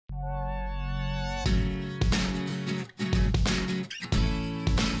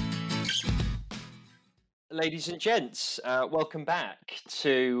Ladies and gents, welcome back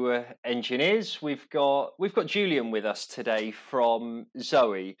to Engineers. We've got Julian with us today from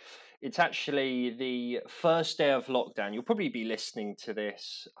ZOE. It's actually the first day of lockdown. You'll probably be listening to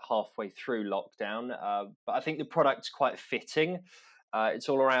this halfway through lockdown, but I think the product's quite fitting. It's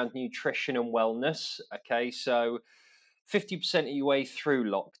all around nutrition and wellness. Okay, so 50% of your way through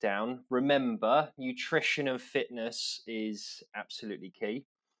lockdown. Remember, nutrition and fitness is absolutely key.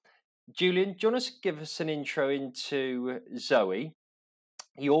 Julian, do you want to give us an intro into ZOE,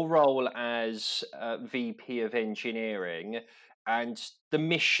 your role as VP of Engineering, and the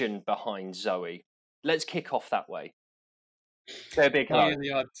mission behind ZOE? Let's kick off that way. Say a big hello. Hi,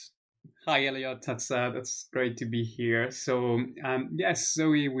 Elliot. Hi, Elliot. That's great to be here. So, yes,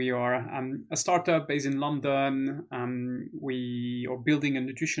 Zoe, we are a startup based in London. We are building a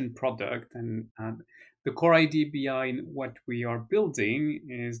nutrition product, and the core idea behind what we are building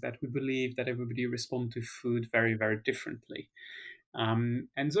is that we believe that everybody responds to food very, very differently. And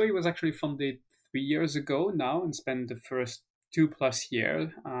Zoe was actually founded 3 years ago now, and spent the first 2+ years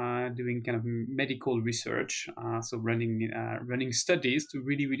doing kind of medical research, so running studies to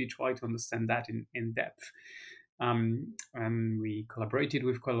really try to understand that in depth. And we collaborated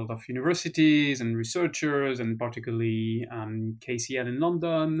with quite a lot of universities and researchers, and particularly KCL in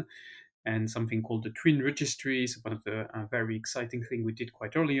London, and something called the Twin Registry. So one of the very exciting thing we did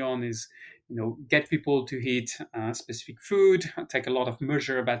quite early on is, get people to eat specific food, take a lot of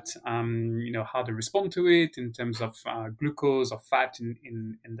measure about, how they respond to it in terms of glucose or fat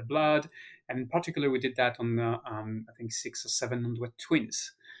in the blood. And in particular, we did that on, I think, 600 or 700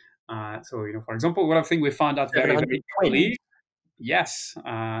 twins. So, for example, one of the things we found out very, very early, yes.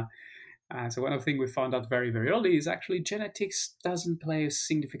 So one of the things we found out very, very early is actually genetics doesn't play a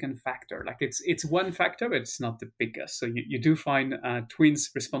significant factor. Like it's one factor, but it's not the biggest. So you do find twins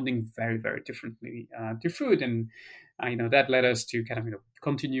responding very, very differently to food. And, that led us to kind of,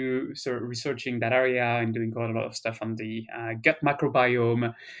 continue researching that area and doing quite a lot of stuff on the gut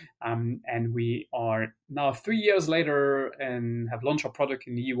microbiome. And we are now 3 years later and have launched our product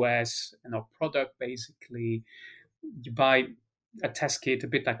in the US. And our product basically, you buy a test kit, a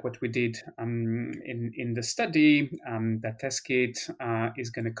bit like what we did in the study. That test kit is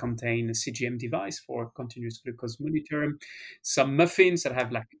going to contain a CGM device for continuous glucose monitor, some muffins that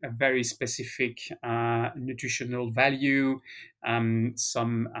have like a very specific nutritional value,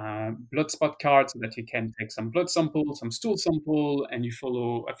 some blood spot cards so that you can take some blood sample, some stool sample, and you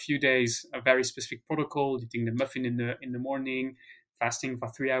follow a few days a very specific protocol, eating the muffin in the morning, fasting for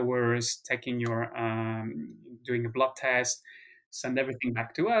 3 hours, taking your doing a blood test, send everything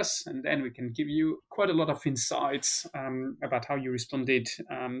back to us, and then we can give you quite a lot of insights about how you responded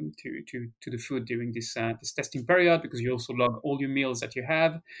to the food during this testing period, because you also log all your meals that you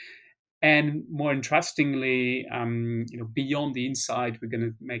have. And more interestingly, beyond the insight, we're going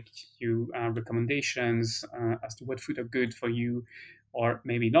to make you recommendations as to what food are good for you or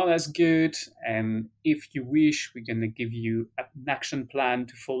maybe not as good. And if you wish, we're going to give you an action plan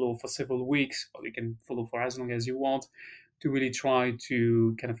to follow for several weeks, or you can follow for as long as you want, to really try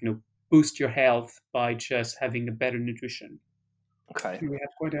to kind of, boost your health by just having a better nutrition. Okay. We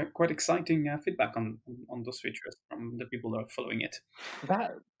have quite exciting feedback on those features from the people that are following it.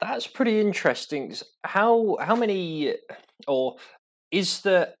 That's pretty interesting. How many, or is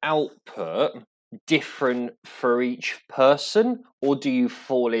the output different for each person, or do you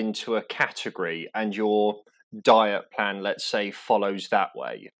fall into a category and your diet plan, let's say, follows that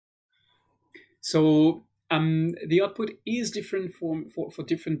way? So the output is different for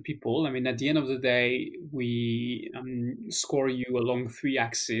different people. I mean, at the end of the day, we score you along 3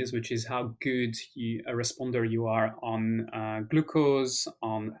 axes, which is how good a responder you are on glucose,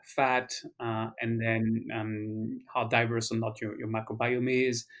 on fat, and then how diverse or not your microbiome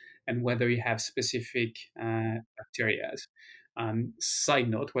is, and whether you have specific bacteria. Side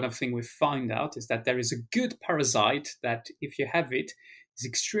note, one of the things we find out is that there is a good parasite that if you have it, is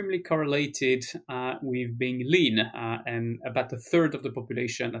extremely correlated with being lean, and about a third of the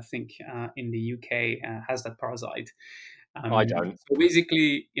population, I think, in the UK has that parasite. I don't. So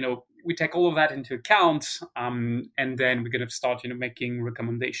basically, we take all of that into account, and then we're going to start, making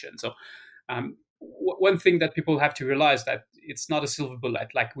recommendations. So one thing that people have to realize that it's not a silver bullet.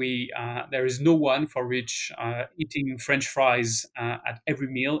 Like there is no one for which eating French fries at every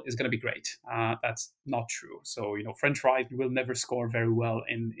meal is going to be great. That's not true. So, French fries will never score very well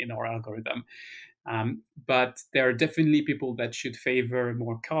in our algorithm. But there are definitely people that should favor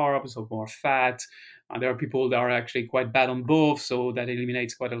more carbs or more fat, There are people that are actually quite bad on both, so that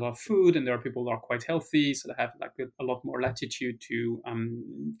eliminates quite a lot of food. And there are people that are quite healthy, so they have like a lot more latitude to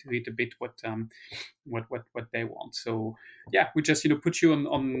eat a bit what they want. So yeah, we just put you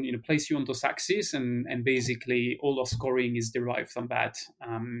on place you on those axes, and basically all our scoring is derived from that.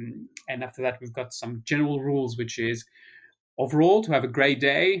 And after that, we've got some general rules, which is overall to have a great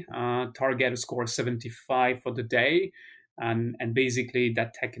day, target a score of 75 for the day. And basically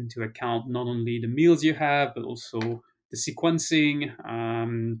that take into account not only the meals you have, but also the sequencing,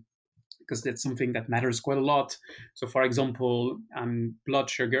 because that's something that matters quite a lot. So, for example, blood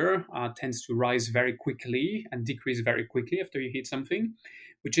sugar tends to rise very quickly and decrease very quickly after you eat something,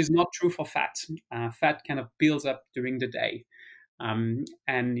 which is not true for fat. Fat kind of builds up during the day, and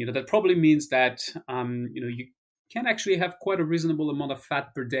that probably means that you can actually have quite a reasonable amount of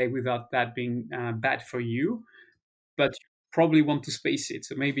fat per day without that being bad for you, but you probably want to space it.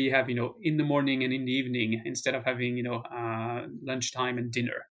 So maybe you have, in the morning and in the evening instead of having, lunchtime and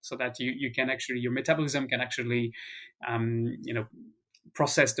dinner, so that you can actually, your metabolism can actually,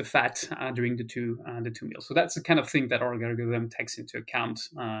 process the fat during the two meals. So that's the kind of thing that our algorithm takes into account,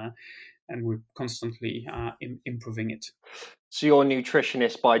 and we're constantly improving it. So you're a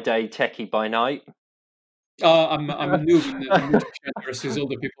nutritionist by day, techie by night? I'm a noob in nutrition versus all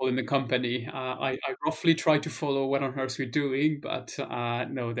the people in the company. I roughly try to follow what on earth we're doing, but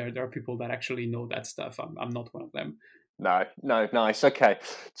no, there are people that actually know that stuff. I'm not one of them. No, nice. Okay.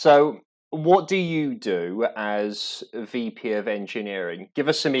 So what do you do as VP of engineering? Give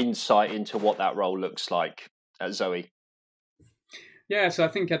us some insight into what that role looks like at ZOE. Yeah, so I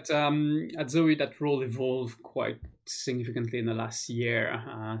think at ZOE that role evolved quite significantly in the last year.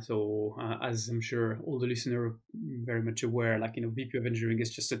 As I'm sure all the listeners are very much aware, VP of Engineering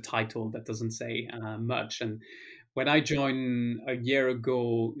is just a title that doesn't say much. And when I joined a year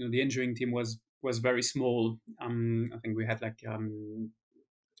ago, the engineering team was very small. I think we had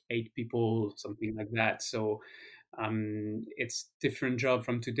 8 people, something like that. So it's different job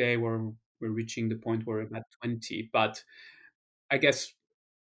from today, where we're reaching the point where we're at 20, but I guess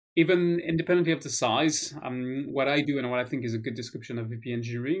even independently of the size, what I do and what I think is a good description of VP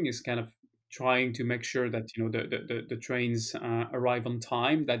engineering is kind of trying to make sure that the trains arrive on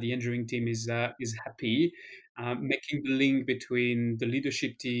time, that the engineering team is happy, making the link between the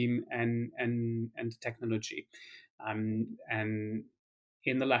leadership team and the technology, and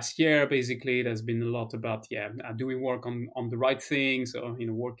in the last year, basically, there's been a lot about do we work on the right things, or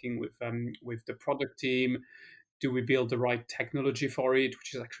working with the product team. Do we build the right technology for it,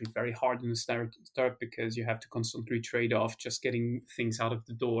 which is actually very hard in the start because you have to constantly trade off just getting things out of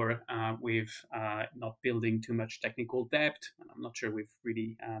the door with not building too much technical debt. And I'm not sure we've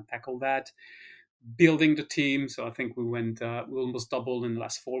really tackled that. Building the team, so I think we almost doubled in the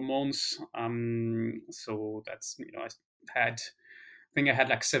last 4 months. So that's I had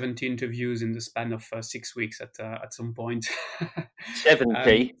like 70 interviews in the span of 6 weeks at some point.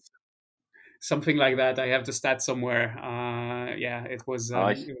 70. Something like that. I have the stats somewhere. It was,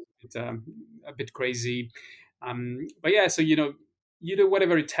 Nice. a bit crazy. But yeah, so you do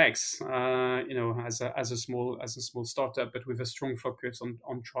whatever it takes. As a small startup, but with a strong focus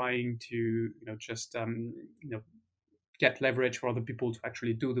on trying to just get leverage for other people to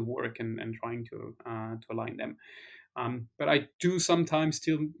actually do the work, and trying to align them. But I do sometimes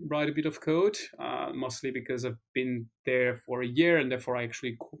still write a bit of code, mostly because I've been there for a year, and therefore I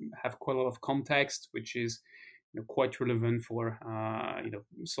actually have quite a lot of context, which is quite relevant for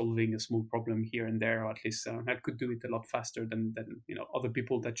solving a small problem here and there, or at least I could do it a lot faster than other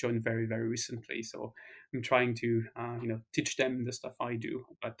people that joined very, very recently. So I'm trying to teach them the stuff I do,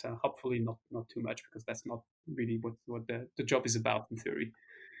 but hopefully not too much, because that's not really what the job is about in theory.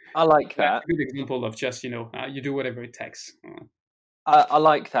 I like That's that. a good example of just you do whatever it takes. I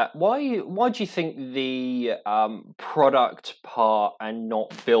like that. Why do you think the product part and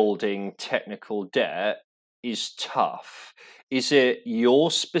not building technical debt is tough? Is it your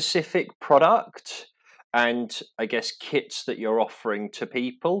specific product and I guess kits that you're offering to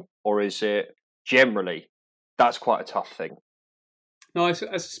people, or is it generally? That's quite a tough thing. No, I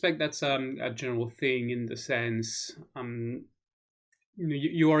suspect that's a general thing, in the sense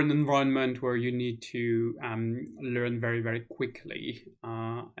you are in an environment where you need to learn very, very quickly,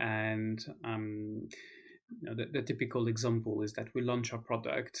 and the typical example is that we launch our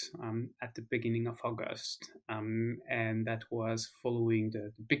product at the beginning of August, and that was following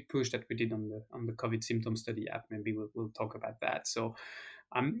the big push that we did on the COVID symptom study app. Maybe we'll talk about that. So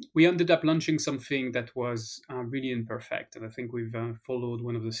We ended up launching something that was really imperfect. And I think we've followed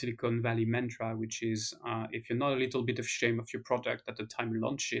one of the Silicon Valley mantra, which is if you're not a little bit ashamed of your product at the time you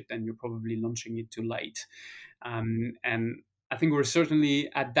launch it, then you're probably launching it too late. And I think we're certainly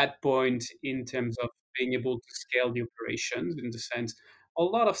at that point in terms of being able to scale the operations, in the sense a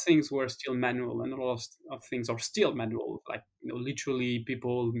lot of things were still manual, and a lot of things are still manual. Like, literally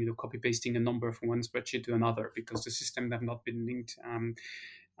people copy pasting a number from one spreadsheet to another because the systems have not been linked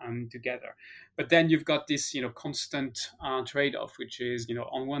together. But then you've got this constant trade-off, which is,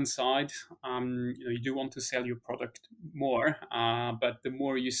 on one side, you do want to sell your product more, but the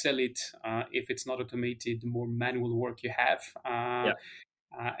more you sell it, if it's not automated, the more manual work you have. Yeah.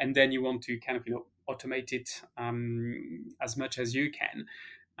 And then you want to kind of automate it as much as you can.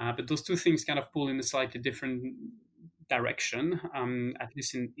 But those two things kind of pull in a slightly different direction, at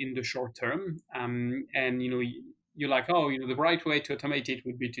least in the short term. And you're like, oh, the right way to automate it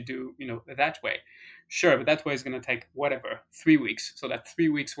would be to do that way. Sure, but that way is going to take whatever 3 weeks. So that 3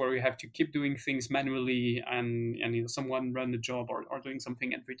 weeks where you have to keep doing things manually, and someone run the job or doing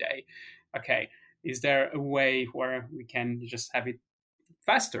something every day. Okay, is there a way where we can just have it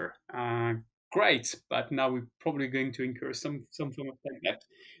faster? Great, but now we're probably going to incur some form of debt,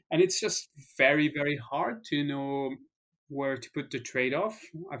 and it's just very, very hard to know where to put the trade-off.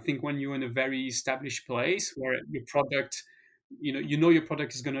 I think when you're in a very established place where your product, your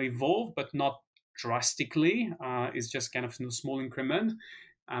product is going to evolve, but not drastically. It's just kind of small increment.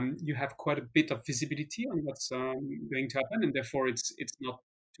 You have quite a bit of visibility on what's going to happen, and therefore it's not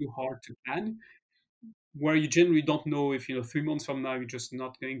too hard to plan. Where you generally don't know if 3 months from now you're just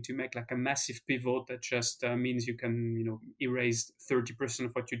not going to make like a massive pivot that just means you can erase 30%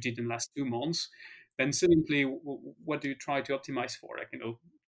 of what you did in the last 2 months, then suddenly what do you try to optimize for? Like,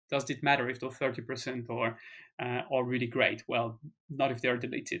 does it matter if those 30% are really great? Well, not if they are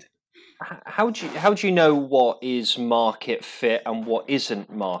deleted. How do you know what is market fit and what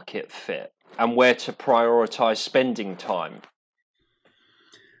isn't market fit, and where to prioritize spending time?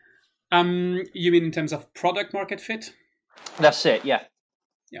 You mean in terms of product market fit? That's it. Yeah.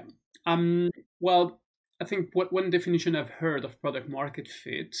 Yeah. Well, I think one definition I've heard of product market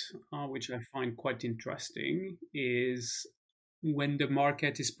fit, which I find quite interesting, is when the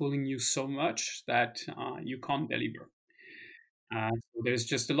market is pulling you so much that you can't deliver. So there's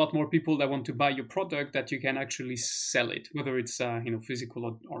just a lot more people that want to buy your product that you can actually sell it, whether it's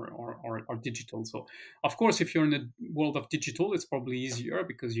physical or digital. So, of course, if you're in the world of digital, it's probably easier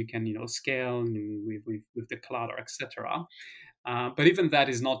because you can scale with the cloud or etc. But even that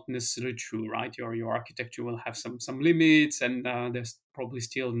is not necessarily true, right? Your architecture will have some limits, and there's probably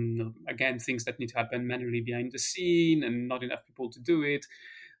still again things that need to happen manually behind the scene, and not enough people to do it.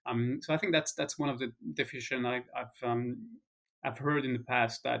 So I think that's one of the definition I've heard in the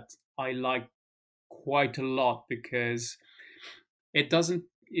past that I like quite a lot, because it doesn't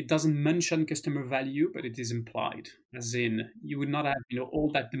mention customer value, but it is implied. As in, you would not have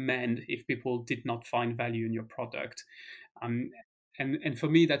all that demand if people did not find value in your product. Um, and for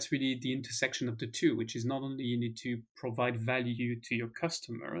me, that's really the intersection of the two, which is not only you need to provide value to your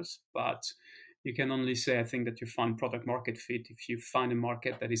customers, but you can only say, I think, that you find product market fit if you find a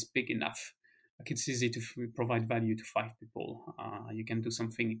market that is big enough. Like, it's easy to provide value to 5 people. You can do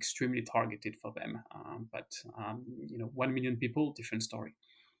something extremely targeted for them. But 1 million people, different story.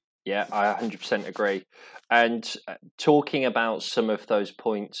 Yeah, I 100% agree. And talking about some of those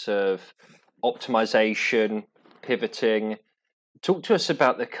points of optimization, pivoting, talk to us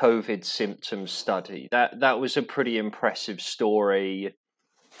about the COVID symptoms study. That was a pretty impressive story.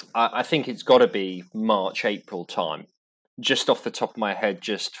 I think it's got to be March, April time. Just off the top of my head,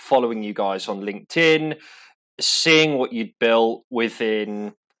 just following you guys on LinkedIn, seeing what you'd built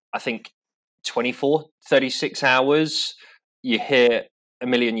within, I think, 24, 36 hours, you hit 1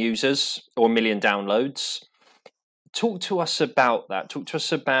 million users or 1 million downloads. Talk to us about that. Talk to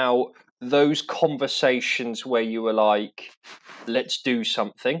us about those conversations where you were like, let's do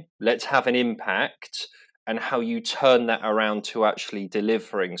something, let's have an impact, and how you turn that around to actually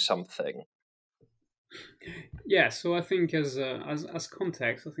delivering something. Yeah, so I think as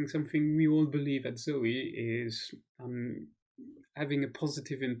context, I think something we all believe at ZOE is having a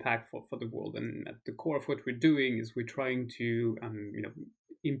positive impact for the world. And at the core of what we're doing is we're trying to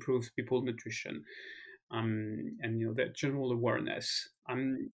improve people's nutrition, and that general awareness.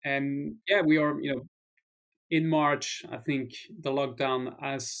 And yeah, we are in March. I think the lockdown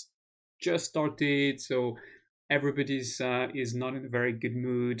has just started, so everybody's is not in a very good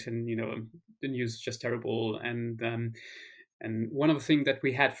mood, and the news is just terrible. And And one of the things that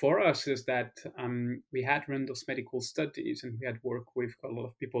we had for us is that we had run those medical studies, and we had worked with a lot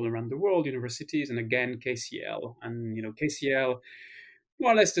of people around the world, universities, and again KCL. And KCL,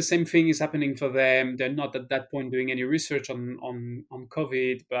 more or less the same thing is happening for them. They're not at that point doing any research on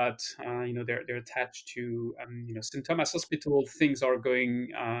COVID, but they're attached to St. Thomas Hospital. Things are going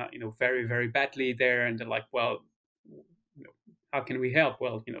very very badly there, and they're like, well, how can we help?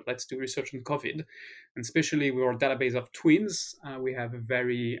 Well, let's do research on COVID, and especially with our database of twins, we have a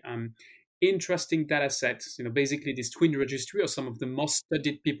very interesting data set. Basically, this twin registry are some of the most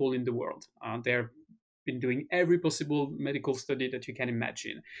studied people in the world. They've been doing every possible medical study that you can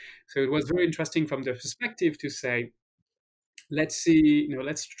imagine. So it was very interesting from the perspective to say, let's see,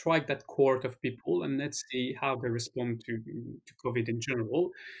 let's track that cohort of people and let's see how they respond to COVID in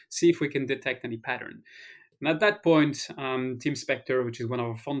general, see if we can detect any pattern. And at that point, Tim Spector, which is one of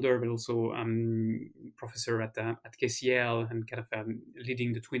our founder, but also professor at KCL and kind of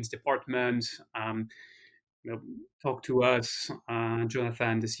leading the twins department, talk to us,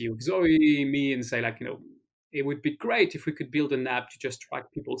 Jonathan, the CEO of ZOE, me, and say, like, it would be great if we could build an app to just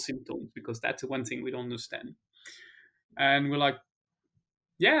track people's symptoms, because that's the one thing we don't understand. And we're like,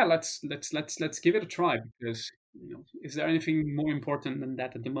 yeah, let's give it a try, because is there anything more important than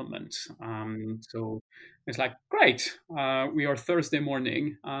that at the moment? So it's like, great, we are Thursday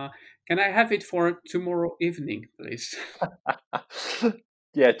morning. Can I have it for tomorrow evening, please?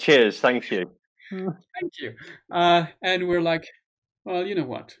 Yeah, cheers. Thank you. Thank you. And we're like, well, you know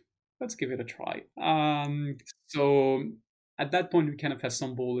what? Let's give it a try. So at that point, we kind of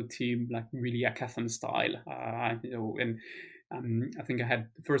assembled a team, like really hackathon style, and I think I had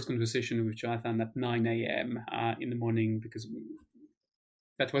the first conversation with Jonathan at 9 a.m. In the morning, because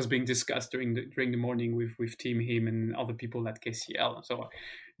that was being discussed during the morning with team him and other people at KCL. So,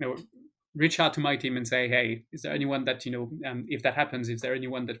 reach out to my team and say, hey, is there anyone that if that happens, is there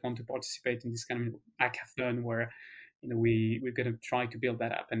anyone that want to participate in this kind of hackathon where we're going to try to build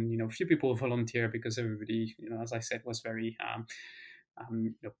that up? And a few people volunteer, because everybody, as I said, was very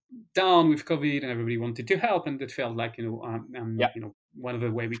down with COVID, and everybody wanted to help, and it felt like one of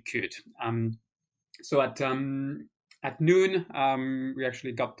the way we could. So at noon, we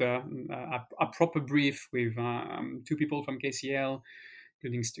actually got a proper brief with two people from KCL,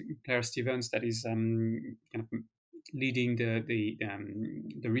 including Claire Stevens, that is kind of leading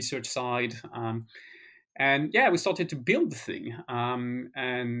the research side. And yeah, we started to build the thing,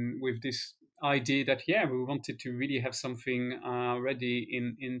 and with this idea that we wanted to really have something ready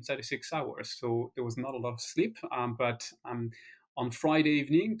in 36 hours. So there was not a lot of sleep, but on Friday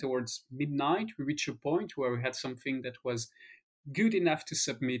evening towards midnight, we reached a point where we had something that was good enough to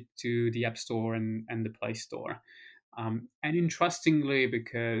submit to the App Store and the Play Store. And interestingly,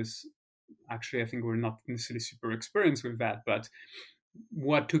 because actually I think we're not necessarily super experienced with that, but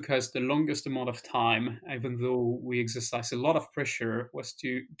what took us the longest amount of time, even though we exercised a lot of pressure, was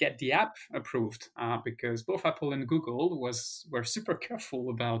to get the app approved, because both Apple and Google were super careful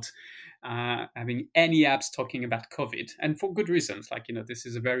about having any apps talking about COVID, and for good reasons. Like, this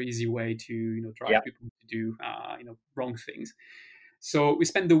is a very easy way to drive people to do wrong things. So we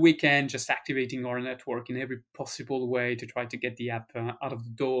spent the weekend just activating our network in every possible way to try to get the app out of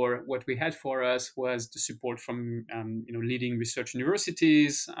the door. What we had for us was the support from leading research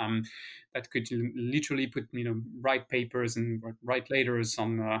universities that could literally put write papers and write letters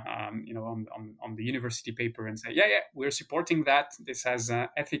on the university paper and say, yeah, we're supporting that. This has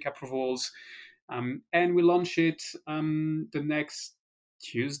ethic approvals, and we launched it the next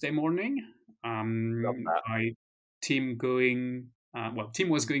Tuesday morning. My team Tim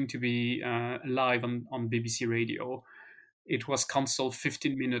was going to be live on BBC Radio. It was cancelled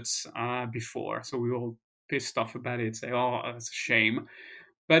 15 minutes before, so we were all pissed off about it. Say, oh, that's a shame.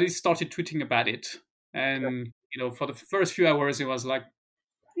 But he started tweeting about it, and for the first few hours, it was like,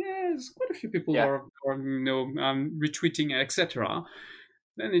 there's quite a few people are retweeting, etc.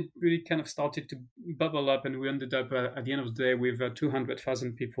 Then it really kind of started to bubble up, and we ended up at the end of the day with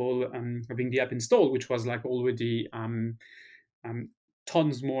 200,000 people having the app installed, which was like already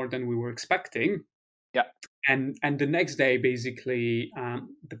tons more than we were expecting. Yeah. And the next day, basically,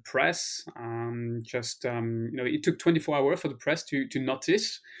 the press it took 24 hours for the press to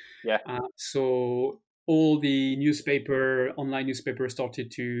notice. Yeah. So all the online newspapers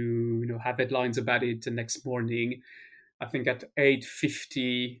started to have headlines about it the next morning. I think at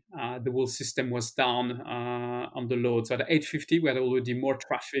 8:50, the whole system was down on the load. So at 8:50, we had already more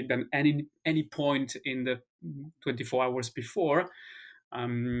traffic than any point in the 24 hours before,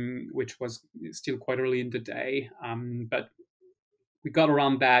 which was still quite early in the day. But we got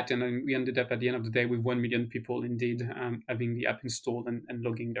around that, and then we ended up at the end of the day with 1 million people indeed having the app installed and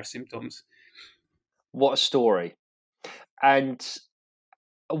logging their symptoms. What a story. And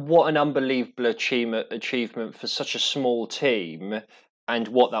what an unbelievable achievement for such a small team, and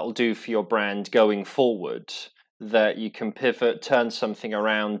what that will do for your brand going forward, that you can pivot, turn something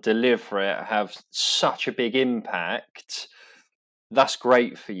around, deliver it, have such a big impact. That's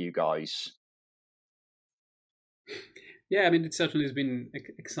great for you guys. Yeah, I mean, it certainly has been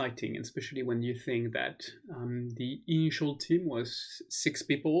exciting, especially when you think that the initial team was 6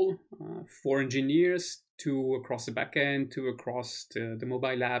 people, 4 engineers, 2 across the backend, 2 across the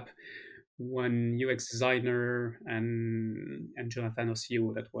mobile app, 1 UX designer, and Jonathan, our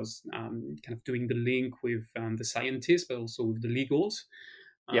CEO, that was kind of doing the link with the scientists, but also with the legals.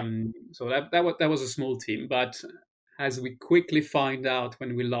 Yeah. So that was a small team, but as we quickly find out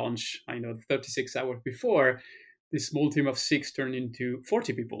when we launch, 36 hours before, this small team of 6 turned into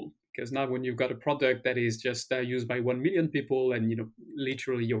 40 people. Because now, when you've got a product that is just used by 1 million people, and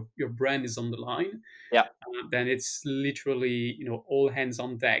literally your brand is on the line, Yeah. then it's literally all hands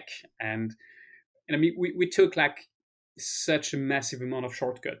on deck. And I mean, we took like such a massive amount of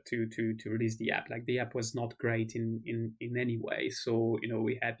shortcut to release the app. Like, the app was not great in any way. So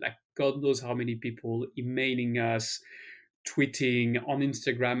we had like God knows how many people emailing us, tweeting on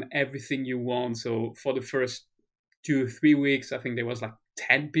Instagram, everything you want. So for the first 2 3 weeks, I think there was like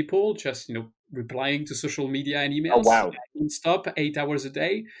 10 people just replying to social media and Oh, emails wow. non-stop, 8 hours a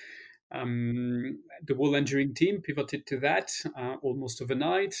day. The whole engineering team pivoted to that almost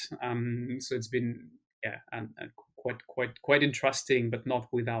overnight. So it's been and quite interesting, but not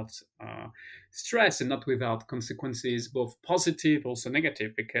without stress and not without consequences, both positive also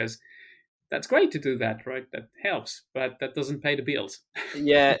negative, because that's great to do that, right? That helps, but that doesn't pay the bills.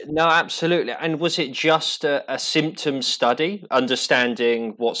 Yeah, no, absolutely. And was it just a symptom study,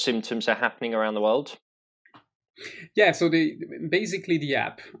 understanding what symptoms are happening around the world? Yeah, so basically the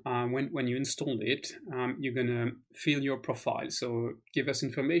app, when you install it, you're gonna fill your profile. So give us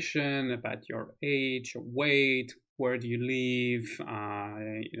information about your age, your weight, where do you live,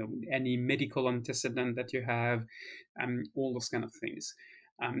 any medical antecedent that you have, all those kind of things.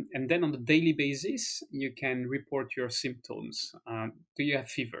 And then on the daily basis, you can report your symptoms. Do you have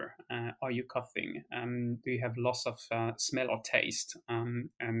fever? Are you coughing? Do you have loss of smell or taste? And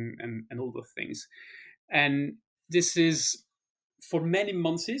all those things. And this is, for many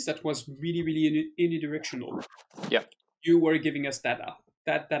months, that was really, really unidirectional. Yeah. You were giving us data.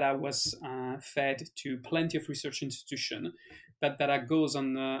 That data was fed to plenty of research institutions. That data goes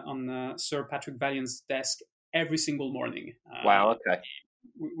on Sir Patrick Valiant's desk every single morning. Wow. Okay.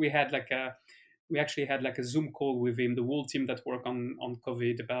 We had like we actually had like a Zoom call with him, the whole team that worked on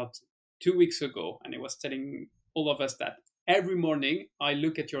COVID, about 2 weeks ago, and he was telling all of us that every morning I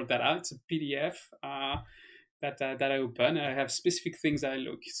look at your data. It's a PDF that I open. I have specific things that I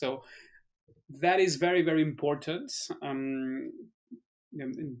look. So that is very, very important.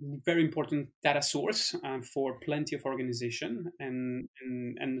 Very important data source for plenty of organization, and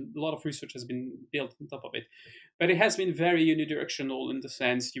a lot of research has been built on top of it. But it has been very unidirectional, in the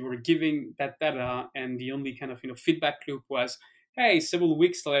sense you were giving that data, and the only kind of feedback loop was, hey, several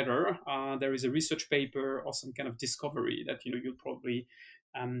weeks later, there is a research paper or some kind of discovery that you'll probably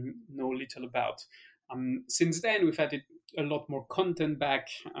know little about. Since then, we've added a lot more content back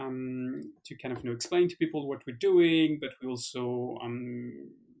to kind of explain to people what we're doing, but we also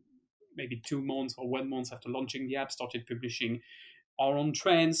maybe 2 months or 1 month after launching the app, started publishing our own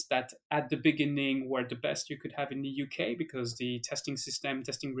trends that at the beginning were the best you could have in the UK, because the testing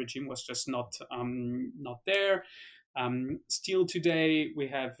regime was just not there. Still today, we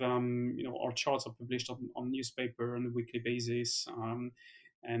have our charts are published on newspaper on a weekly basis.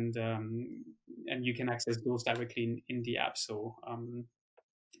 And you can access those directly in the app. So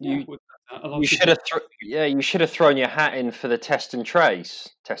you should have you should have thrown your hat in for the track and trace,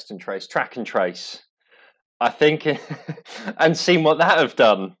 I think, and seen what that have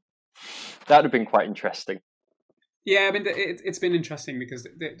done. That would have been quite interesting. Yeah, I mean, it's been interesting because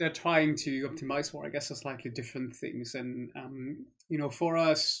they're trying to optimize for, I guess, slightly different things. And for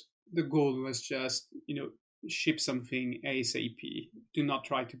us, the goal was just ship something ASAP. Do not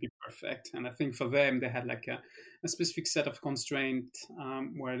try to be perfect. And I think for them, they had like a specific set of constraints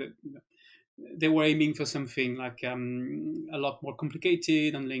where they were aiming for something like a lot more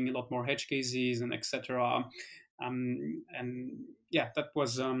complicated, handling a lot more edge cases and etc. And yeah, that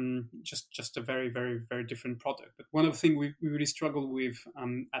was just a very, very, very different product. But one of the things we really struggled with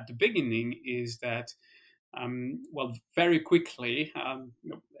at the beginning is that Well, very quickly,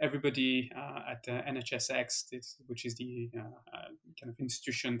 everybody at NHSX, which is the kind of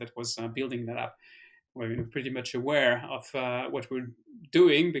institution that was building that app, were pretty much aware of what we're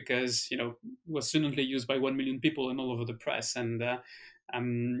doing, because it was suddenly used by 1 million people and all over the press. And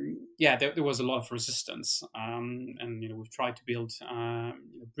yeah, there was a lot of resistance. And we've tried to build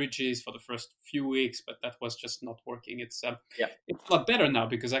bridges for the first few weeks, but that was just not working. It's a lot better now,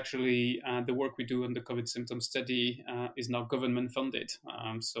 because actually the work we do on the COVID symptom study is now government funded.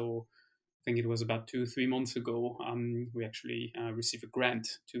 So I think it was about 2-3 months ago, we actually received a grant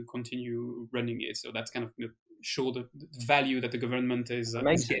to continue running it. So that's kind of show the value that the government is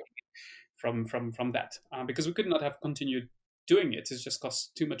getting from that, because we could not have continued doing it. It just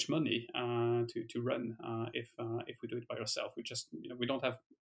costs too much money to run if we do it by ourselves. We just we don't have.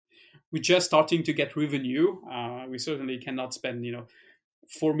 We're just starting to get revenue. We certainly cannot spend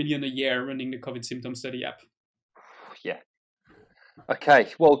 4 million a year running the COVID symptom study app. Yeah. Okay.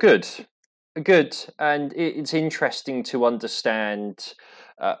 Well, good. And it's interesting to understand,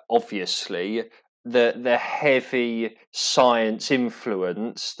 obviously, the heavy science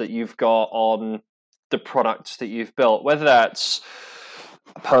influence that you've got on the products that you've built, whether that's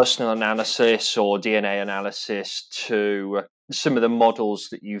personal analysis or DNA analysis, to some of the models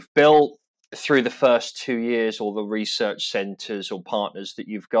that you've built through the first 2 years, or the research centers or partners that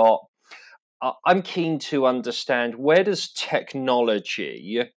you've got. I'm keen to understand, where does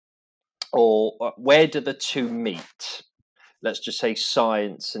technology, or where do the two meet? Let's just say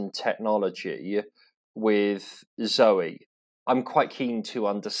science and technology with ZOE. I'm quite keen to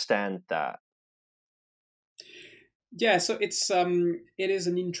understand that. Yeah, so it is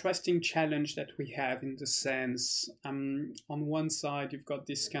an interesting challenge that we have, in the sense, on one side you've got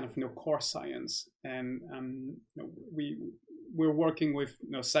this kind of core science, and we're working with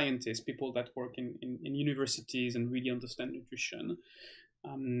scientists, people that work in universities and really understand nutrition.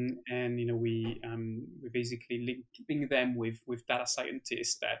 And we basically link them with data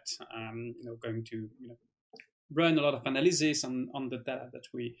scientists that going to run a lot of analysis on the data that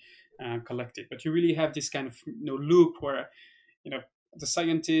we collected. But you really have this kind of loop where the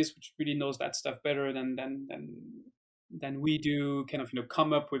scientist, which really knows that stuff better than we do, kind of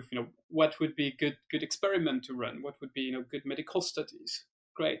come up with what would be good experiment to run, what would be good medical studies.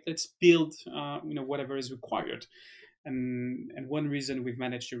 Great, let's build whatever is required. And one reason we've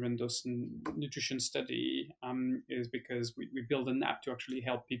managed to run those nutrition study is because we build an app to actually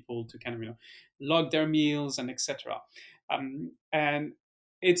help people to kind of log their meals and etc. And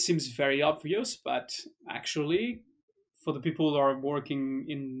it seems very obvious, but actually, for the people who are working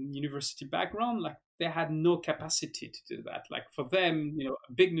in university background, like, they had no capacity to do that. Like, for them,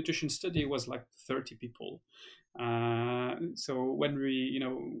 a big nutrition study was like 30 people. So when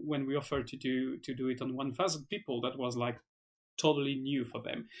we offered to do it on 1,000 people, that was like totally new for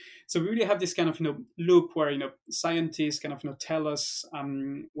them. So we really have this kind of loop where scientists kind of tell us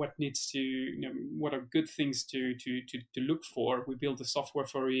what needs to what are good things to look for. We build the software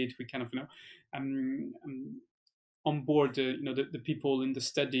for it. We kind of onboard the people in the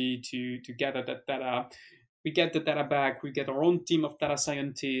study to gather that data. We get the data back. We get our own team of data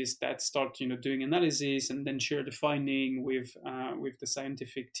scientists that start, doing analysis, and then share the finding with the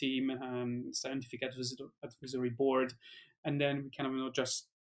scientific team, scientific advisory board, and then we kind of just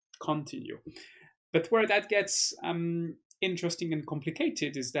continue. But where that gets interesting and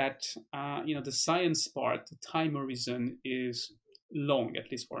complicated is that the science part, the time horizon, is long, at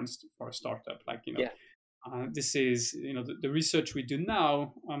least for a startup. Like this is the research we do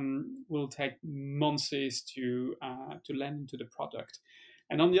now will take months to land into the product.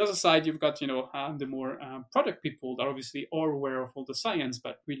 And on the other side, you've got the more product people that obviously are aware of all the science,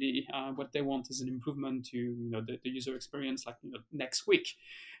 but really what they want is an improvement to the user experience, like next week.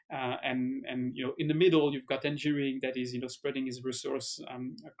 And in the middle, you've got engineering that is spreading its resource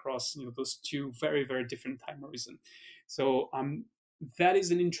across those two very, very different time horizons. So that is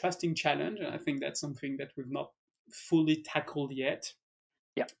an interesting challenge, and I think that's something that we've not fully tackled yet.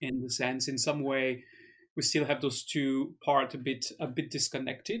 Yeah. In the sense, in some way, we still have those two parts a bit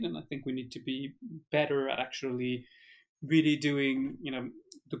disconnected, and I think we need to be better at actually really doing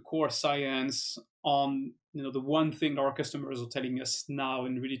the core science on the one thing our customers are telling us now,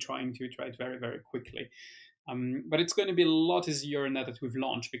 and really trying to try it very, very quickly. But it's going to be a lot easier now that we've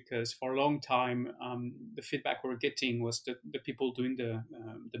launched, because for a long time, the feedback we're getting was the people doing the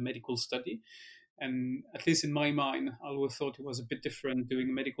medical study. And at least in my mind, I always thought it was a bit different. Doing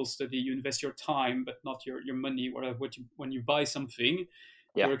a medical study, you invest your time, but not your money. Whereas when you buy something,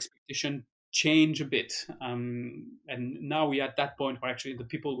 your expectation change a bit. And now we're at that point where actually the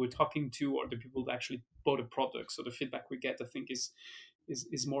people we're talking to or the people that actually bought a product, so the feedback we get, I think, is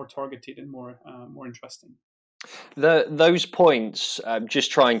more targeted and more interesting. Those points,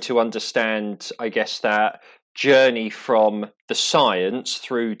 just trying to understand, I guess, that journey from the science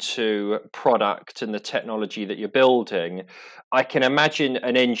through to product and the technology that you're building. I can imagine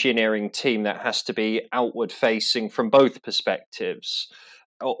an engineering team that has to be outward facing from both perspectives,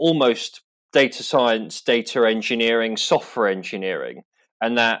 almost data science, data engineering, software engineering,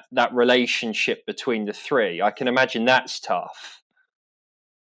 and that relationship between the three. I can imagine that's tough.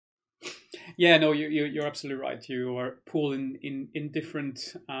 Yeah, no, you're absolutely right. You are pulled in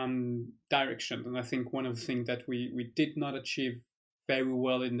different directions, and I think one of the things that we did not achieve very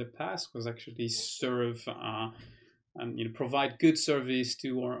well in the past was actually serve and provide good service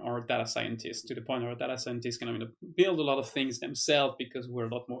to our data scientists, to the point where our data scientists can build a lot of things themselves because we're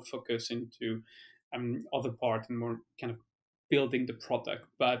a lot more focused into other part and more kind of building the product.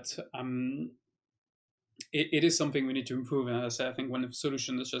 But it is something we need to improve. And as I said, I think one of the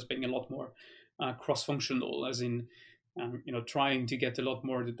solutions is just being a lot more cross-functional, as in trying to get a lot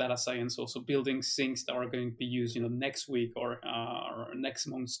more of the data science, also building things that are going to be used next week or next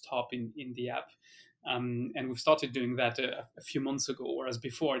month's top in the app. And we've started doing that a few months ago, whereas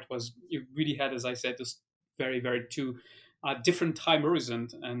before you really had, as I said, this very, very two different time horizon.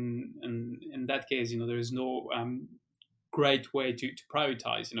 And in that case, there is no great way to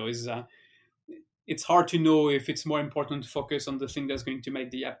prioritize. It's hard to know if it's more important to focus on the thing that's going to make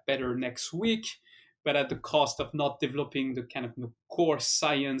the app better next week, but at the cost of not developing the kind of core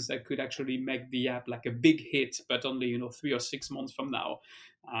science that could actually make the app like a big hit, but only 3 or 6 months from now.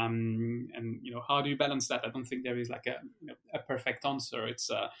 And how do you balance that? I don't think there is like a perfect answer. It's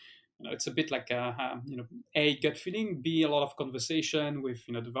a bit like a gut feeling, b a lot of conversation with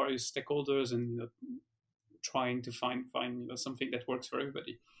the various stakeholders, and trying to find something that works for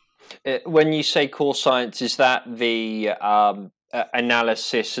everybody. When you say core science, is that the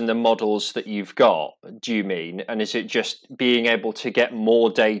analysis and the models that you've got, do you mean? And is it just being able to get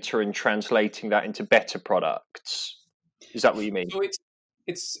more data and translating that into better products? Is that what you mean? So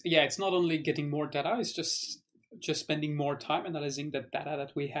it's not only getting more data, it's just spending more time analyzing the data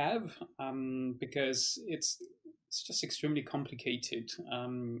that we have, because it's just extremely complicated,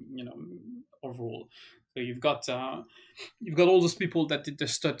 overall. So you've got all those people that did the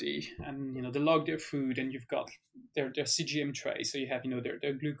study, and they log their food, and you've got their CGM tray. So you have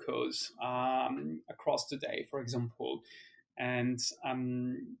their glucose across the day, for example, and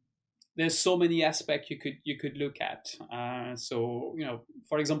there's so many aspects you could look at. So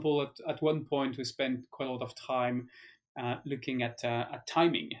for example, at one point we spent quite a lot of time looking at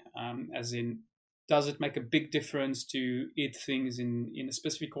timing, as in, does it make a big difference to eat things in a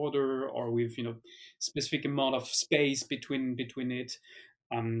specific order or with specific amount of space between it?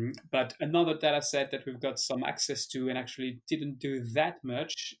 But another data set that we've got some access to and actually didn't do that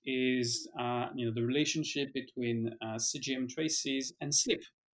much is the relationship between CGM traces and sleep.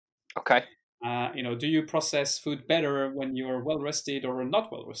 Okay. Do you process food better when you're well rested or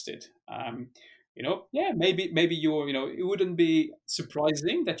not well rested? Yeah, maybe it wouldn't be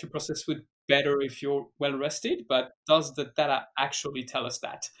surprising that you process food better if you're well rested, but does the data actually tell us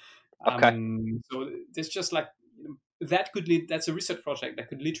that? Okay. So there's just like that could lead. That's a research project that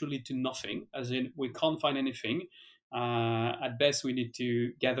could literally lead to nothing, as in we can't find anything. At best, we need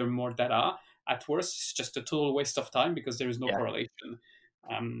to gather more data. At worst, it's just a total waste of time because there is no Yeah. correlation.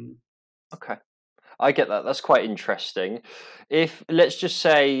 Okay. I get that. That's quite interesting. If let's just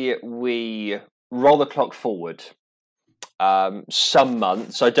say we roll the clock forward some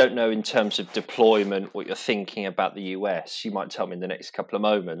months, I don't know in terms of deployment what you're thinking about the US. You might tell me in the next couple of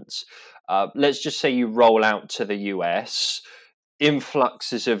moments. Let's just say you roll out to the US,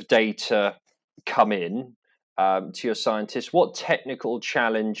 influxes of data come in to your scientists. What technical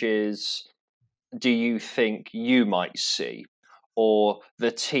challenges do you think you might see or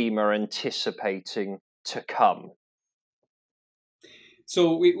the team are anticipating to come?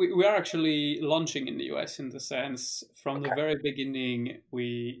 So we are actually launching in the US, in the sense from the Okay. very beginning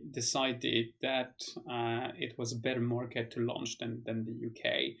we decided that it was a better market to launch than the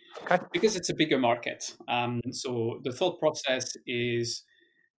UK, Okay. because it's a bigger market. So the thought process is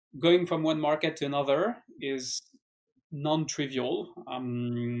going from one market to another is non-trivial,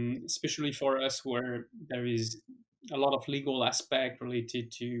 especially for us where there is a lot of legal aspect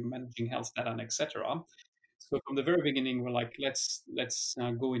related to managing health data and etc. So from the very beginning, we're like, let's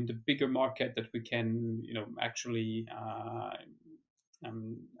go in the bigger market that we can, actually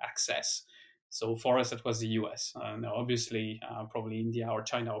access. So for us, it was the US. Now, obviously, probably India or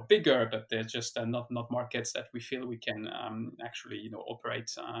China are bigger, but they're just not markets that we feel we can actually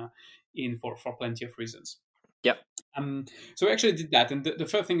operate in for plenty of reasons. Yep. So we actually did that, and the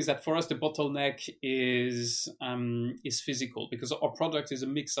first thing is that for us the bottleneck is physical, because our product is a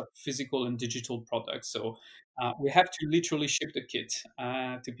mix of physical and digital products. So we have to literally ship the kit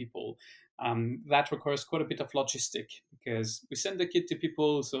to people. That requires quite a bit of logistic, because we send the kit to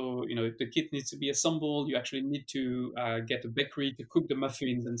people. So the kit needs to be assembled. You actually need to get a bakery to cook the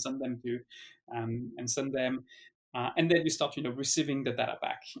muffins and send them to and then we start, receiving the data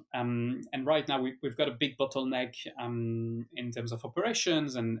back. And right now we've got a big bottleneck in terms of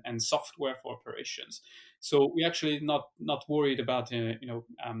operations and software for operations. So we're actually not worried about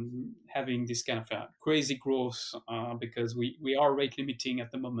having this kind of crazy growth because we are rate limiting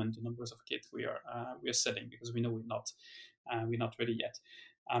at the moment the numbers of kits we are selling, because we know we're not ready yet.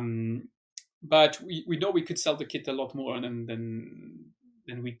 But we know we could sell the kit a lot more than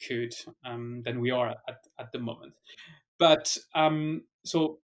we could than we are at the moment. But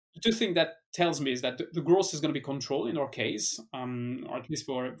so the two things that tells me is that the growth is going to be controlled in our case, or at least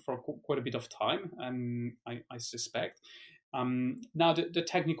for quite a bit of time, and I suspect. Now the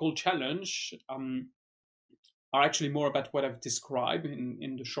technical challenge are actually more about what I've described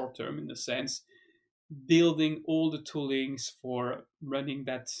in the short term, in the sense building all the toolings for running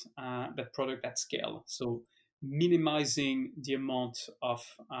that product at scale. So minimizing the amount of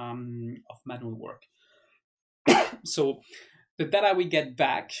manual work. So the data we get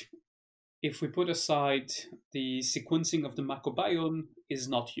back, if we put aside the sequencing of the microbiome, is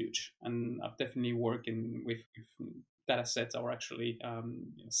not huge. And I've definitely worked with data sets that are actually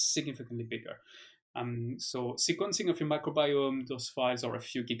significantly bigger. So sequencing of your microbiome, those files are a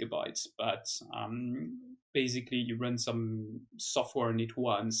few gigabytes, but basically you run some software on it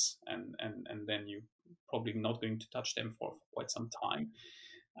once, and then you're probably not going to touch them for quite some time.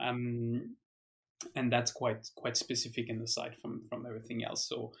 And that's quite specific and aside from everything else.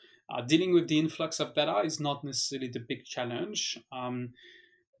 So dealing with the influx of data is not necessarily the big challenge.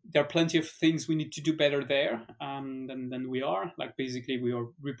 There are plenty of things we need to do better there than we are. Like basically we are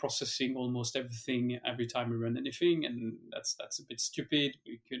reprocessing almost everything every time we run anything, and that's a bit stupid.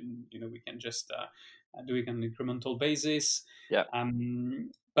 We can just do it on an incremental basis. Yeah.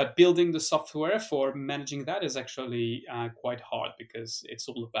 But building the software for managing that is actually quite hard, because it's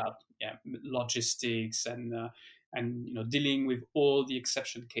all about logistics and dealing with all the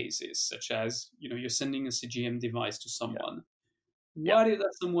exception cases, such as you're sending a CGM device to someone. What if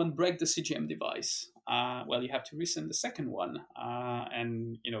someone break the CGM device? Well, you have to resend the second one,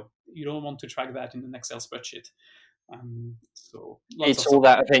 and you don't want to track that in an Excel spreadsheet. So it's all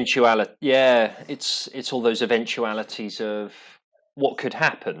that eventuality. Yeah, it's all those eventualities of what could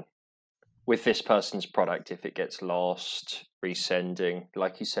happen with this person's product if it gets lost, resending,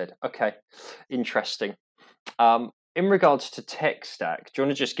 like you said. Okay, interesting. In regards to tech stack, do you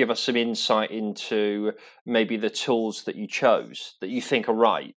want to just give us some insight into maybe the tools that you chose that you think are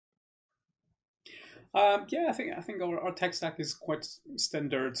right? I think our tech stack is quite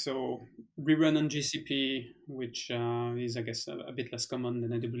standard. So we run on GCP, which is, I guess, a bit less common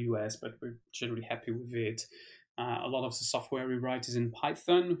than AWS, but we're generally happy with it. A lot of the software we write is in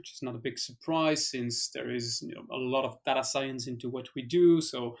Python, which is not a big surprise, since there is a lot of data science into what we do.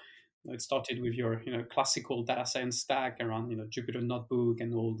 So it started with your classical data science stack around Jupyter Notebook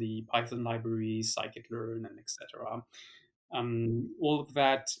and all the Python libraries, scikit-learn, and etc. All of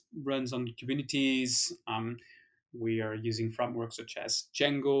that runs on Kubernetes. We are using frameworks such as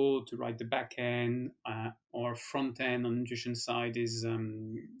Django to write the backend. Our front end on the nutrition side is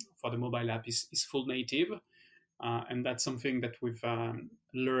for the mobile app is full native. And that's something that we've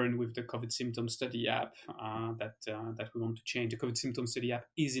learned with the COVID symptom study app that we want to change. The COVID symptom study app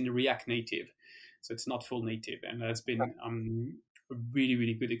is in React Native, so it's not full native, and that's been a really,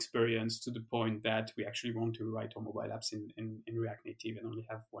 really good experience, to the point that we actually want to write our mobile apps in React Native and only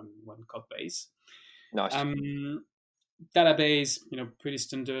have one code base. Nice. Database, pretty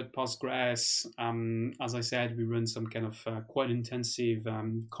standard Postgres. As I said, we run some kind of quite intensive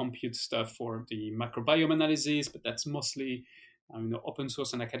compute stuff for the microbiome analysis, but that's mostly open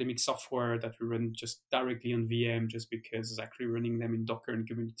source and academic software that we run just directly on VM, just because actually running them in Docker and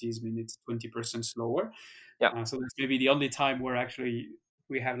Kubernetes means it's 20% slower. Yeah. So that's maybe the only time where actually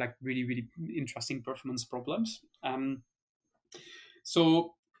we have like really, really interesting performance problems.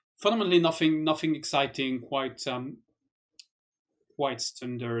 So fundamentally nothing exciting, quite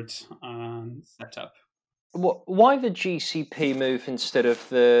standard setup. Why the GCP move instead of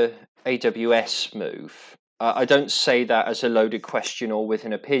the AWS move? I don't say that as a loaded question or with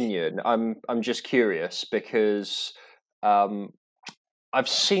an opinion. I'm just curious because I've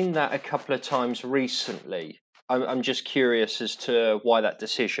seen that a couple of times recently. I'm just curious as to why that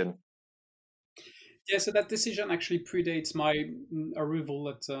decision. Yeah, so that decision actually predates my arrival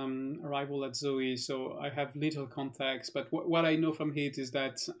at ZOE. So I have little context, but what I know from it is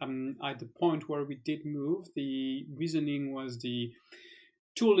that at the point where we did move, the reasoning was the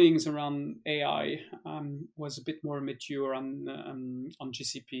toolings around AI was a bit more mature on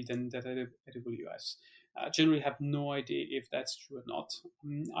GCP than at AWS. Generally, have no idea if that's true or not.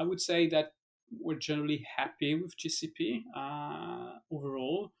 I would say that we're generally happy with GCP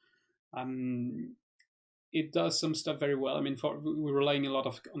overall. Um, it does some stuff very well. I mean, we're relying a lot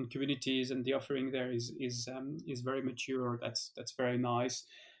on communities, and the offering there is very mature. That's very nice.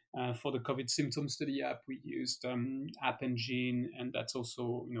 For the COVID symptom study app, we used App Engine, and that's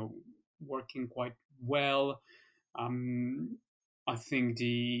also working quite well. I think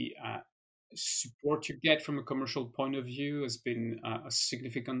the support you get from a commercial point of view has been a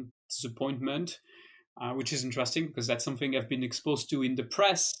significant disappointment, which is interesting because that's something I've been exposed to in the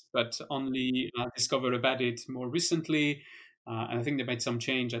press, but only discovered about it more recently. And I think they made some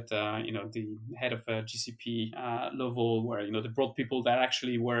change at the head of GCP level, where they brought people that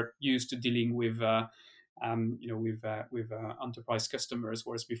actually were used to dealing with enterprise customers,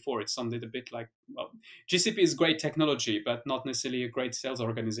 whereas before it sounded a bit like, well, GCP is great technology, but not necessarily a great sales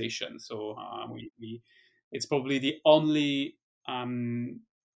organization. So it's probably the only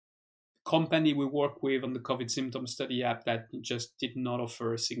company we work with on the COVID symptom study app that just did not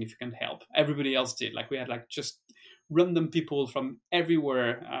offer significant help. Everybody else did. Like we had just random people from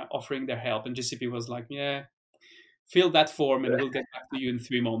everywhere offering their help, and GCP was like, "Yeah, fill that form, and we'll get back to you in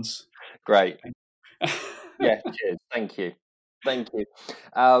 3 months." Great. Yeah, cheers. Thank you. Thank you.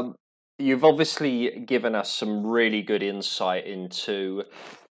 You've obviously given us some really good insight into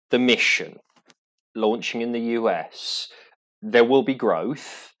the mission, launching in the US. There will be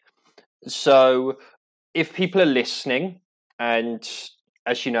growth. So if people are listening, and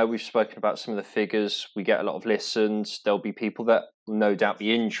as you know, we've spoken about some of the figures, we get a lot of listens, there'll be people that will no doubt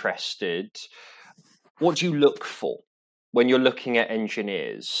be interested. What do you look for when you're looking at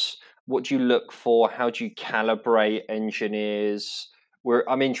engineers? What do you look for? How do you calibrate engineers?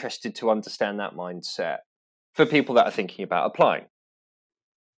 I'm interested to understand that mindset for people that are thinking about applying.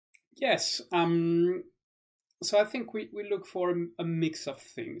 Yes. So I think we look for a mix of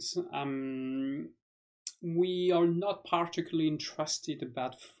things. We are not particularly interested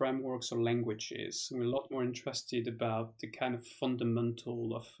about frameworks or languages. We're a lot more interested about the kind of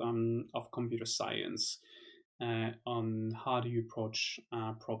fundamental of computer science. On how do you approach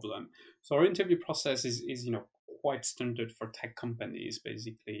a problem. So our interview process is quite standard for tech companies.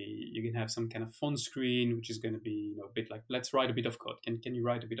 Basically, you can have some kind of phone screen, which is going to be a bit like, let's write a bit of code. Can you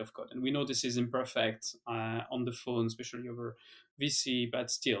write a bit of code? And we know this is imperfect on the phone, especially over VC, but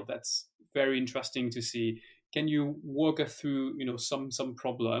still, that's very interesting to see. Can you walk us through some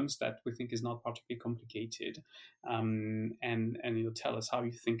problems that we think is not particularly complicated, and tell us how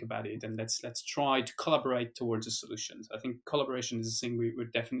you think about it, and let's try to collaborate towards a solution. So I think collaboration is a thing we're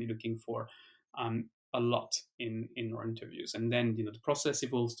definitely looking for a lot in our interviews. And then the process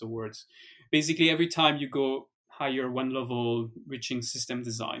evolves towards basically every time you go higher one level, reaching system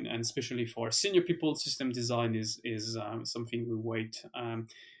design, and especially for senior people, system design is something we weight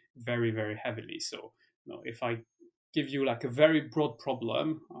very, very heavily. So if I give you like a very broad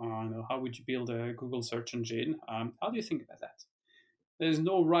problem, how would you build a Google search engine? How do you think about that? There's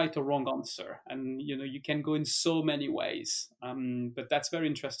no right or wrong answer, and you can go in so many ways. But that's very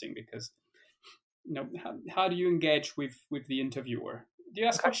interesting because how do you engage with the interviewer? Do you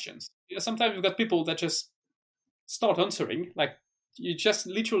ask questions? Sometimes you've got people that just start answering, like you just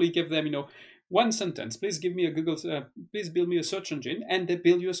literally give them one sentence. Please give me a Google. Please build me a search engine, and they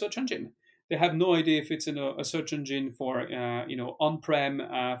build you a search engine. They have no idea if it's a search engine for on-prem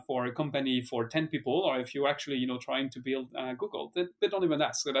for a company for 10 people, or if you're actually trying to build Google. They don't even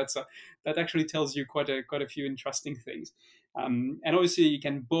ask. So that actually tells you quite a few interesting things. And obviously, you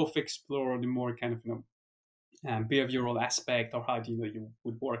can both explore the more kind of behavioral aspect, or how do you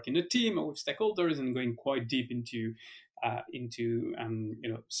would work in a team or with stakeholders, and going quite deep into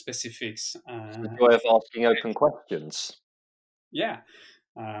specifics. The joy of asking open questions. Yeah.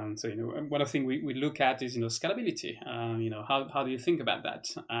 So one of the things we look at is scalability. How do you think about that?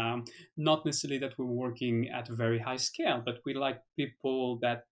 Not necessarily that we're working at a very high scale, but we like people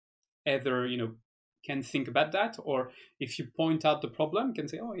that either can think about that, or if you point out the problem, can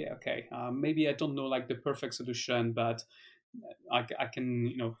say, oh yeah, okay, maybe I don't know like the perfect solution, but I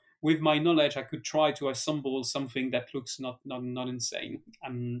can with my knowledge, I could try to assemble something that looks not insane.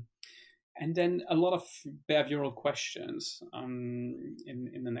 And then a lot of behavioral questions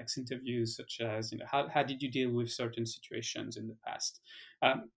in the next interview, such as, how did you deal with certain situations in the past?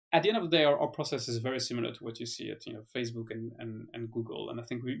 At the end of the day, our process is very similar to what you see at Facebook and Google. And I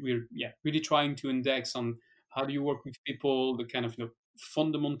think we're really trying to index on how do you work with people, the kind of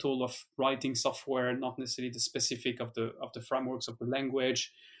fundamental of writing software, not necessarily the specific of the frameworks of the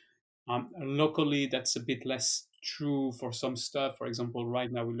language. Locally, that's a bit less true for some stuff. For example,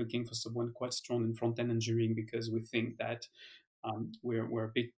 right now we're looking for someone quite strong in front-end engineering because we think that we're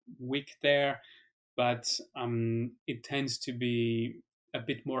a bit weak there. But it tends to be a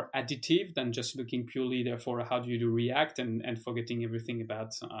bit more additive than just looking purely, therefore, how do you do React and forgetting everything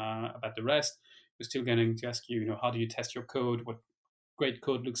about the rest. We're still going to ask you, how do you test your code? What great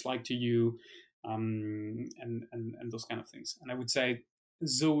code looks like to you, and those kind of things. And I would say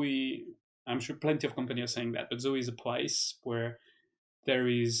ZOE, I'm sure plenty of companies are saying that, but ZOE is a place where there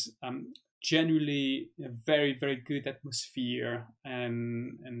is generally a very, very good atmosphere,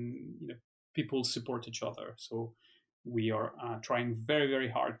 and people support each other. So we are trying very, very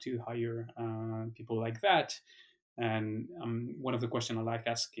hard to hire people like that. And one of the questions I like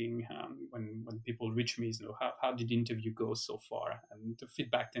asking when people reach me is, how did the interview go so far? And the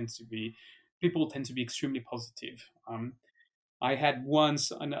feedback people tend to be extremely positive. I had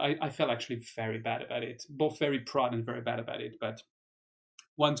once, and I felt actually very bad about it, both very proud and very bad about it. But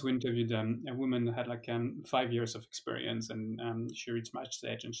once we interviewed a woman who had 5 years of experience, and she reached my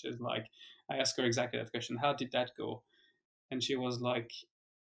stage, and she's like, I asked her exactly that question, how did that go? And she was like,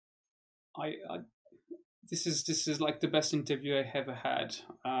 I this is like the best interview I ever had,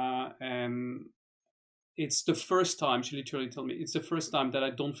 and it's the first time, she literally told me, it's the first time that I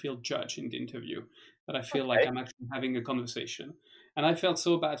don't feel judged in the interview, that I feel like I'm actually having a conversation. And I felt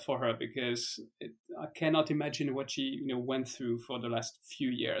so bad for her because I cannot imagine what she went through for the last few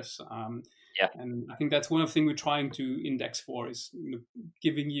years. And I think that's one of the things we're trying to index for, is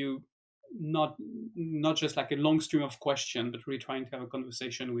giving you not just like a long stream of questions, but really trying to have a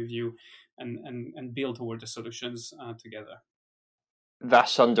conversation with you and build toward the solutions together.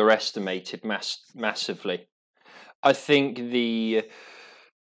 That's underestimated massively. I think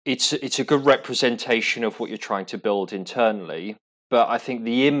it's a good representation of what you're trying to build internally, but I think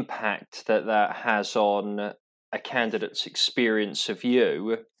the impact that has on a candidate's experience of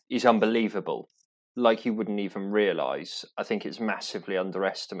you is unbelievable. Like you wouldn't even realize. I think it's massively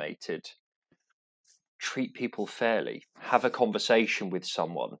underestimated. Treat people fairly, have a conversation with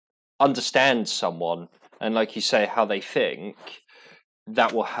someone, understand someone, and like you say, how they think.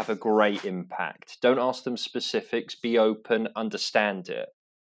 That will have a great impact. Don't ask them specifics, be open, understand it.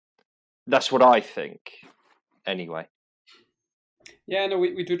 That's what I think, anyway. Yeah, no,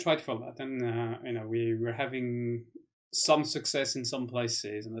 we do try to follow that, and we're having some success in some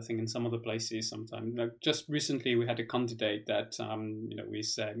places, and I think in some other places sometimes. Just recently, we had a candidate that we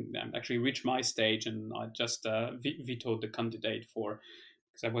said actually reached my stage, and I just vetoed the candidate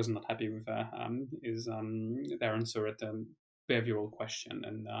because I was not happy with their answer at the behavioral question,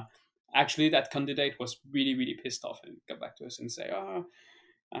 and actually that candidate was really, really pissed off and got back to us and say,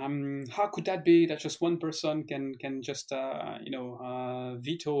 how could that be that just one person can just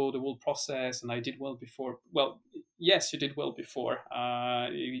veto the whole process, and I did well before? Well, yes, you did well before.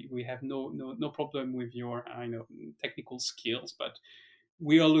 We have no problem with your technical skills, but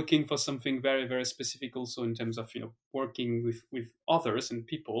we are looking for something very, very specific also in terms of working with others and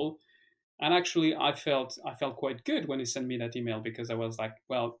people. And actually, I felt quite good when he sent me that email, because I was like,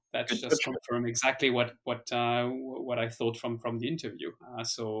 well, that's just confirmed exactly what I thought from the interview.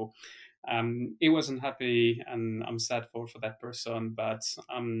 So he wasn't happy, and I'm sad for that person, but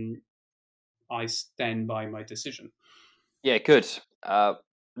I stand by my decision. Yeah, good.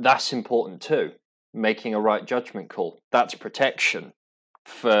 That's important too. Making a right judgment call. That's protection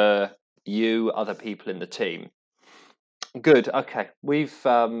for you, other people in the team. Good. Okay, we've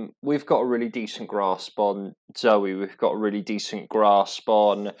got a really decent grasp on ZOE. We've got a really decent grasp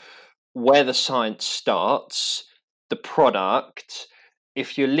on where the science starts, the product.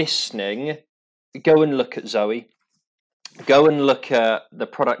 If you're listening, go and look at ZOE. Go and look at the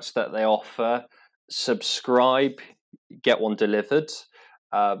products that they offer. Subscribe. Get one delivered.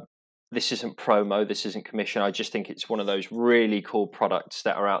 This isn't promo. This isn't commission. I just think it's one of those really cool products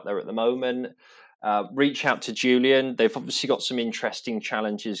that are out there at the moment. Reach out to Julian. They've obviously got some interesting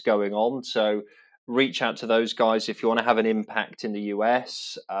challenges going on, so reach out to those guys if you want to have an impact in the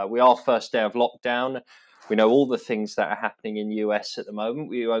US. We are first day of lockdown. We know all the things that are happening in US at the moment.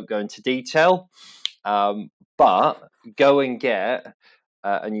 We won't go into detail, but go and get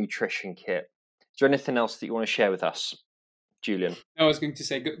a nutrition kit. Is there anything else that you want to share with us, Julian? I was going to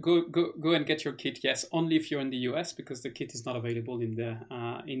say, go and get your kit. Yes, only if you're in the US, because the kit is not available in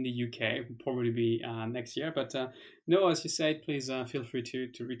the UK. It will probably be next year. But no, as you said, please feel free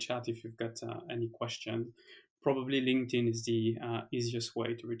to reach out if you've got any question. Probably LinkedIn is the easiest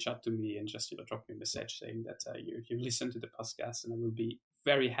way to reach out to me, and just drop me a message saying that you've listened to the podcast, and I will be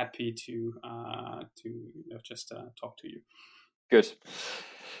very happy to just talk to you. Good.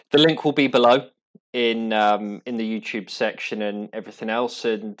 The link will be below in the YouTube section and everything else.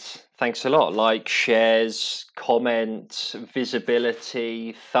 And thanks a lot. Like, shares, comment,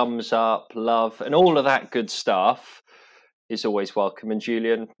 visibility, thumbs up, love, and all of that good stuff is always welcome. And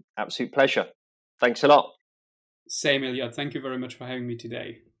Julian, absolute pleasure. Thanks a lot. Same, Elliot. Thank you very much for having me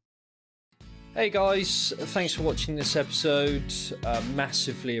today. Hey guys, thanks for watching this episode.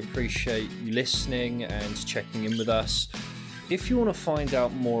 Massively appreciate you listening and checking in with us. If you want to find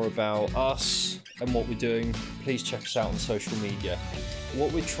out more about us and what we're doing, please check us out on social media.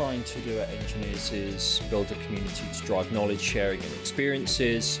 What we're trying to do at Enginears is build a community to drive knowledge sharing and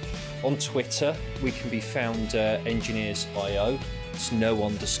experiences. On Twitter, we can be found Enginears.io. It's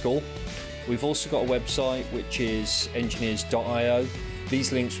no_. We've also got a website, which is enginears.io.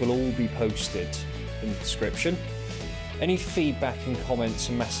 These links will all be posted in the description. Any feedback and comments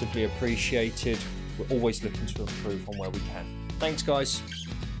are massively appreciated. We're always looking to improve on where we can. Thanks, guys.